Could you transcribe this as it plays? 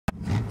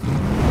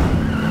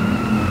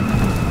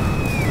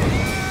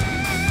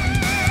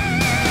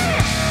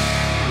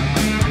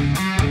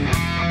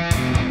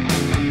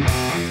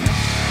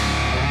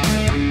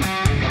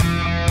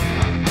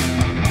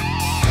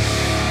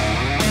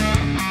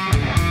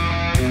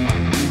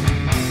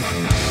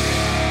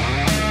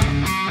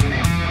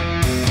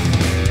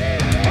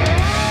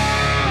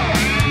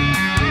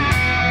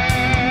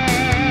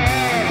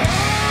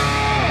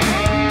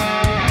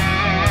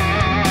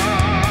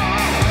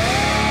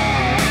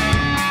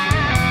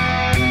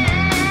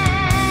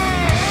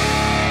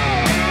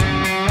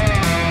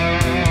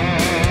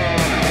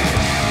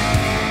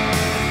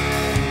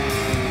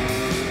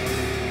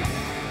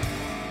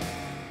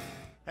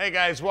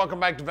Hey guys, welcome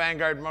back to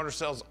Vanguard Motor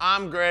Sales.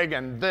 I'm Greg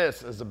and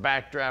this is a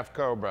Backdraft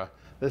Cobra.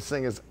 This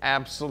thing is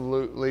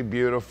absolutely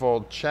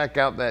beautiful. Check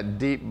out that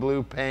deep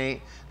blue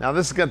paint. Now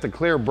this has got the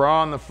clear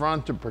bra on the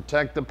front to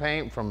protect the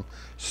paint from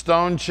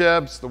stone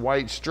chips, the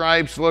white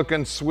stripes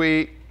looking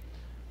sweet.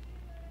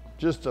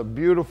 Just a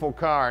beautiful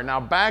car. Now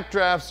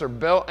backdrafts are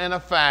built in a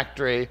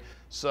factory,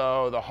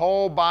 so the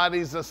whole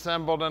body's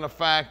assembled in a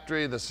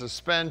factory, the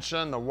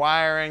suspension, the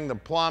wiring, the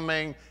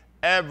plumbing,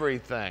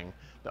 everything.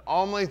 The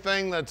only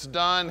thing that's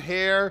done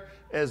here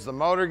is the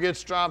motor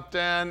gets dropped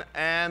in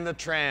and the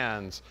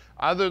trans.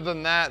 Other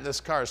than that,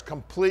 this car is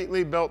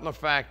completely built in the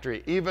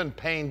factory, even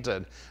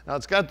painted. Now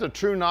it's got the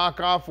true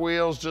knockoff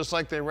wheels, just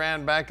like they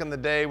ran back in the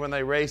day when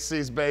they raced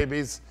these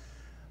babies.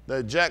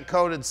 The jet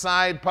coated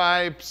side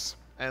pipes,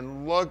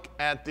 and look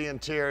at the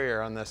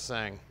interior on this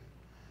thing.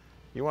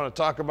 You want to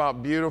talk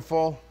about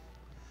beautiful,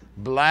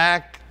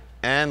 black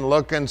and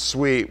looking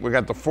sweet. We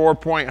got the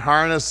 4-point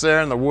harness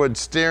there and the wood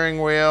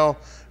steering wheel.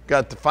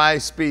 Got the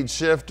 5-speed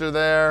shifter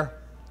there.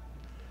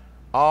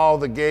 All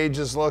the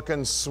gauges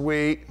looking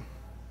sweet.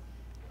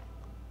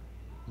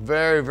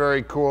 Very,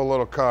 very cool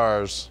little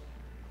cars.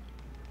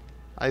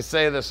 I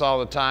say this all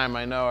the time.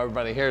 I know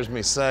everybody hears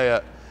me say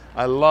it.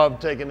 I love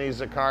taking these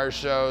to car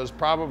shows.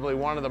 Probably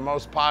one of the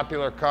most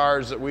popular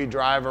cars that we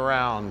drive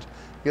around.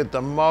 Get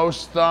the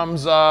most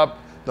thumbs up,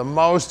 the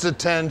most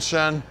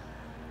attention.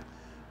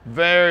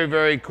 Very,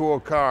 very cool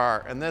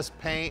car. And this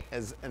paint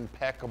is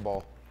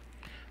impeccable.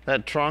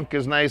 That trunk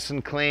is nice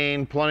and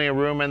clean, plenty of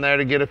room in there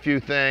to get a few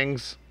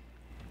things.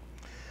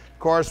 Of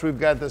course, we've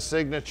got the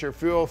signature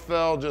fuel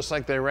fill, just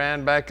like they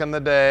ran back in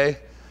the day.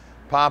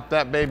 Pop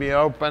that baby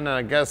open,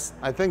 and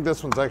I think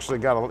this one's actually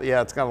got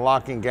it's got a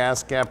locking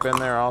gas cap in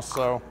there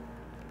also.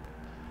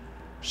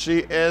 She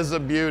is a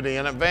beauty,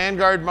 and at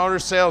Vanguard Motor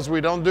Sales, we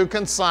don't do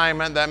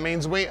consignment. That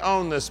means we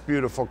own this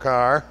beautiful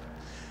car.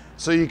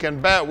 So you can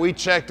bet we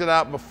checked it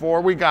out before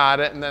we got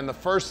it, and then the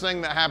first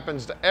thing that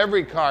happens to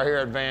every car here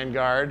at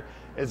Vanguard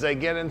is they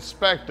get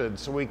inspected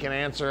so we can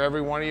answer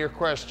every one of your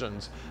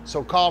questions.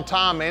 So call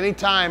Tom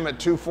anytime at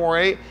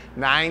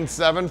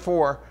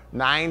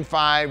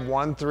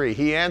 248-974-9513.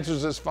 He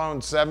answers his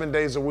phone 7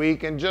 days a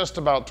week and just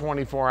about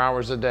 24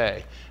 hours a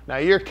day. Now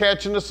you're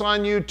catching us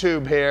on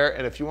YouTube here,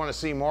 and if you want to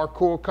see more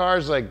cool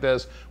cars like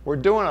this, we're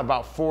doing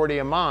about 40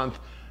 a month.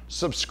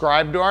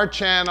 Subscribe to our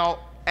channel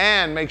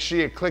and make sure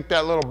you click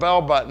that little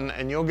bell button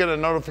and you'll get a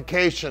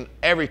notification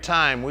every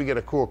time we get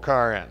a cool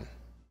car in.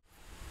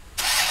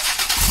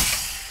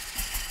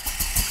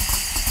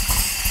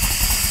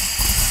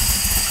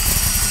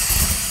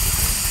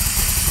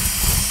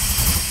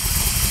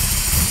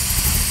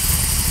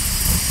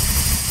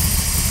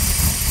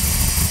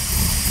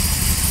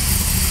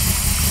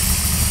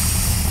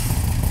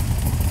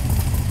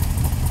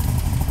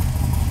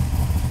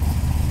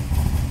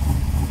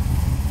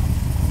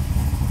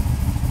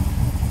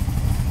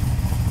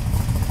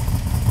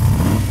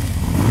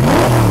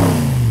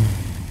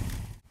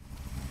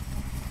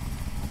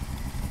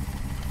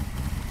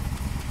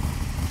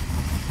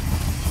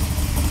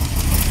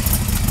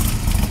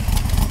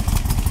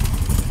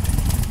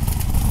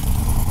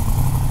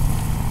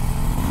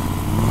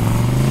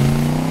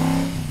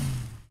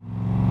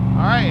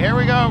 Here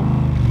we go.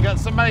 We got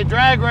somebody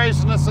drag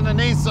racing us in a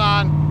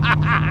Nissan.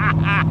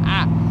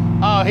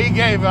 Oh, he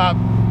gave up.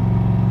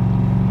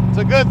 It's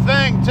a good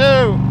thing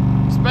too,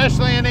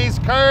 especially in these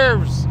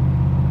curves.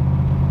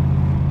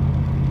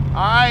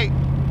 All right,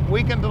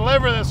 we can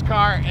deliver this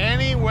car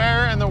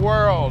anywhere in the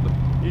world.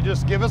 You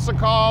just give us a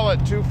call at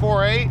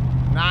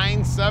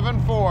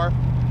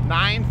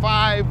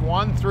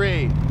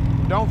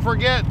 248-974-9513. Don't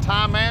forget,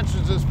 Tom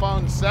answers his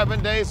phone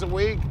 7 days a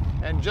week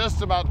and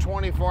just about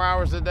 24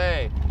 hours a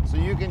day. So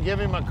you can give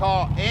him a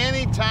call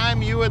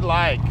anytime you would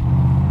like.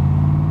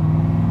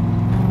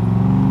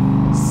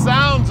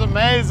 Sounds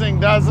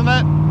amazing, doesn't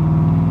it?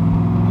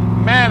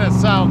 Man, it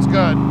sounds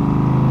good.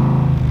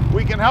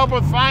 We can help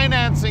with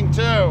financing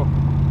too.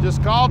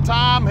 Just call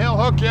Tom, he'll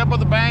hook you up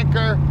with a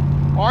banker,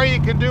 or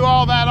you can do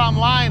all that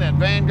online at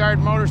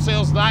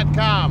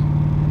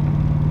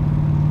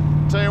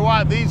VanguardMotorsales.com. Tell you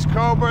what, these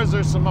Cobras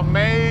are some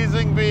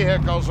amazing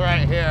vehicles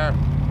right here.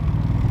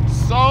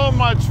 So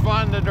much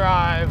fun to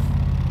drive.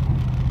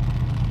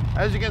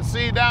 As you can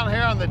see down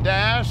here on the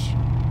dash,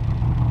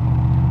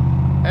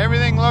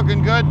 everything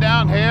looking good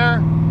down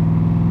here.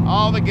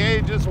 All the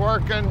gauges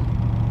working.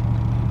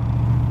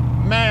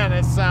 Man,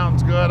 it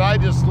sounds good. I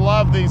just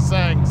love these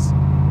things.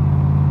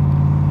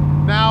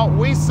 Now,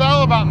 we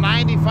sell about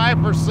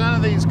 95%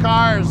 of these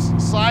cars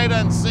sight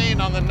unseen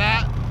on the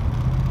net,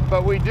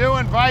 but we do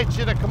invite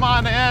you to come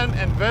on in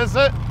and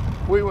visit.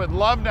 We would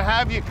love to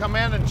have you come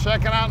in and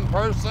check it out in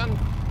person.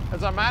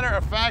 As a matter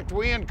of fact,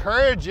 we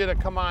encourage you to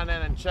come on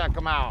in and check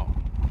them out.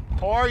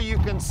 Or you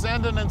can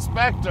send an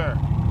inspector.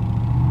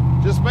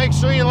 Just make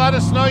sure you let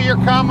us know you're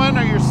coming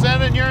or you're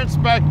sending your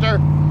inspector.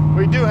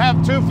 We do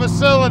have 2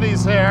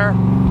 facilities here,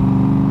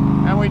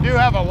 and we do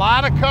have a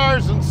lot of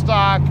cars in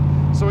stock,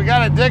 so we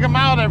got to dig them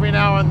out every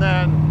now and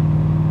then.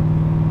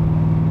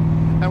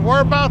 And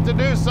we're about to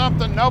do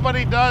something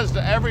nobody does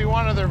to every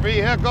one of their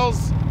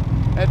vehicles.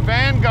 At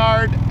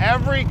Vanguard,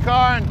 every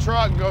car and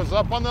truck goes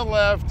up on the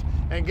lift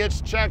and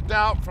gets checked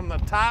out from the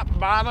top,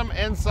 bottom,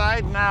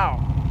 inside, and out.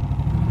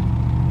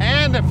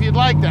 And if you'd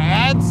like to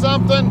add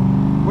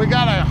something, we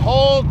got a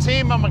whole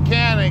team of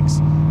mechanics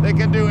that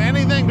can do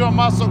anything to a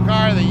muscle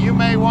car that you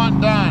may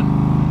want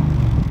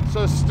done.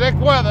 So stick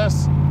with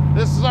us.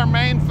 This is our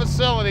main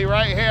facility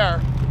right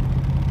here.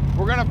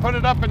 We're gonna put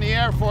it up in the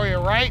air for you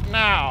right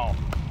now.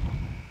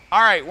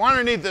 All right, we're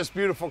underneath this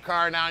beautiful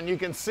car now, and you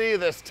can see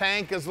this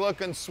tank is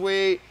looking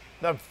sweet.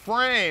 The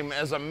frame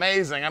is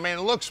amazing. I mean,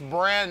 it looks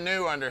brand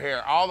new under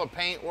here. All the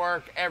paint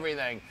work,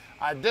 everything.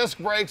 Disc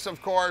brakes,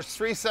 of course,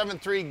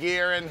 373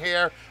 gear in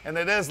here, and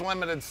it is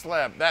limited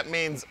slip. That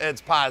means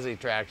it's posi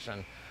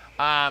traction.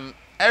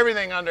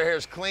 Everything under here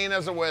is clean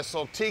as a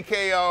whistle.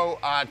 TKO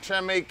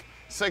Tremec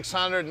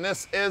 600, and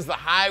this is the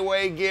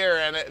highway gear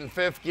in it in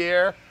 5th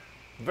gear.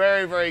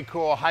 Very, very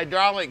cool.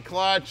 Hydraulic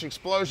clutch,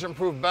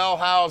 explosion-proof bell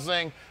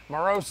housing,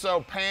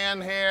 Moroso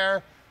pan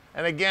here.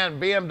 And again,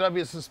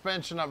 BMW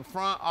suspension up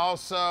front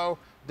also,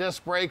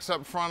 disc brakes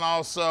up front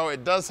also.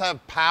 It does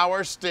have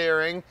power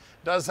steering,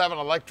 does have an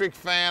electric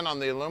fan on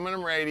the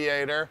aluminum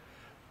radiator.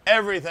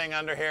 Everything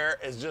under here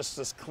is just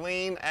as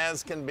clean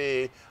as can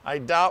be. I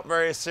doubt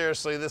very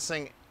seriously this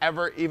thing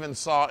ever even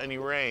saw any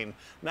rain.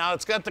 Now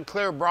it's got the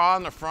clear bra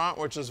in the front,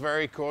 which is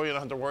very cool. You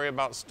don't have to worry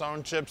about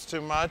stone chips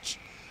too much.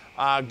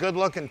 Good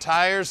looking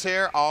tires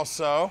here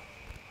also.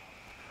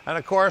 And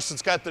of course,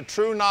 it's got the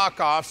true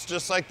knockoffs,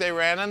 just like they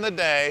ran in the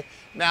day.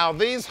 Now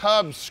these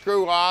hubs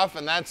screw off,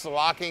 and that's the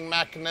locking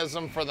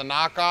mechanism for the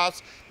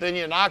knockoffs. Then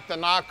you knock the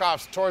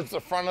knockoffs towards the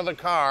front of the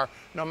car,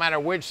 no matter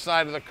which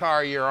side of the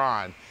car you're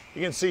on.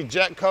 You can see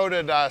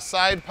jet-coated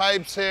side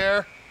pipes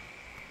here.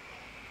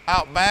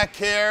 Out back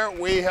here,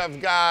 we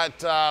have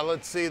got,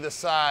 let's see the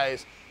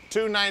size,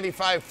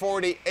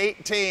 295/40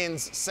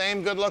 18s,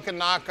 same good-looking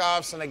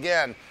knockoffs, and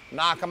again,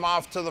 knock them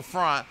off to the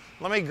front.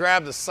 Let me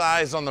grab the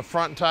size on the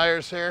front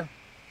tires here.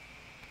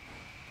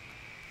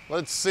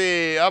 Let's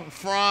see, up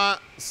front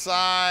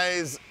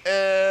size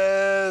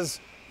is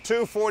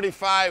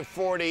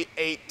 245/40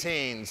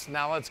 18s.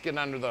 Now let's get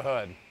under the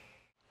hood.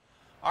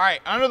 All right,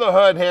 under the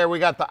hood here, we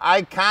got the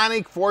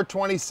iconic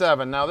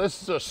 427. Now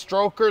this is a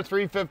stroker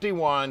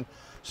 351,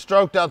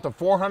 stroked out to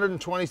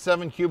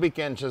 427 cubic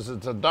inches.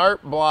 It's a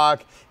dart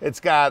block. It's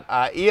got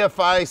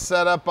EFI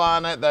setup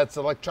on it. That's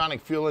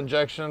electronic fuel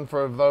injection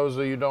for those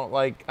of you who don't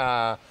like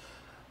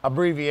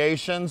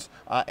abbreviations.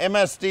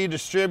 MSD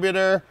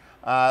distributor.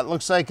 It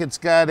looks like it's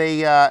got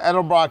a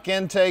Edelbrock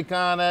intake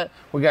on it.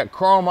 We got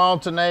chrome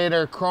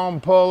alternator,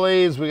 chrome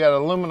pulleys. We got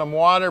aluminum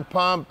water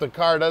pump. The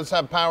car does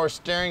have power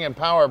steering and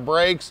power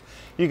brakes.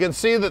 You can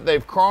see that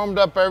they've chromed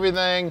up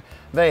everything.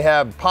 They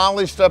have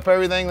polished up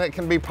everything that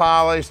can be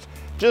polished.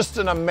 Just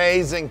an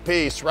amazing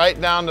piece, right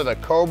down to the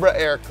Cobra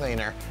air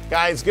cleaner.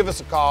 Guys, give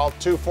us a call,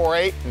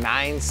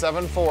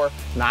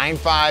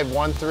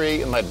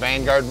 248-974-9513, and let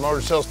Vanguard Motor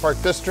Sales park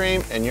this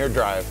dream in your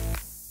drive.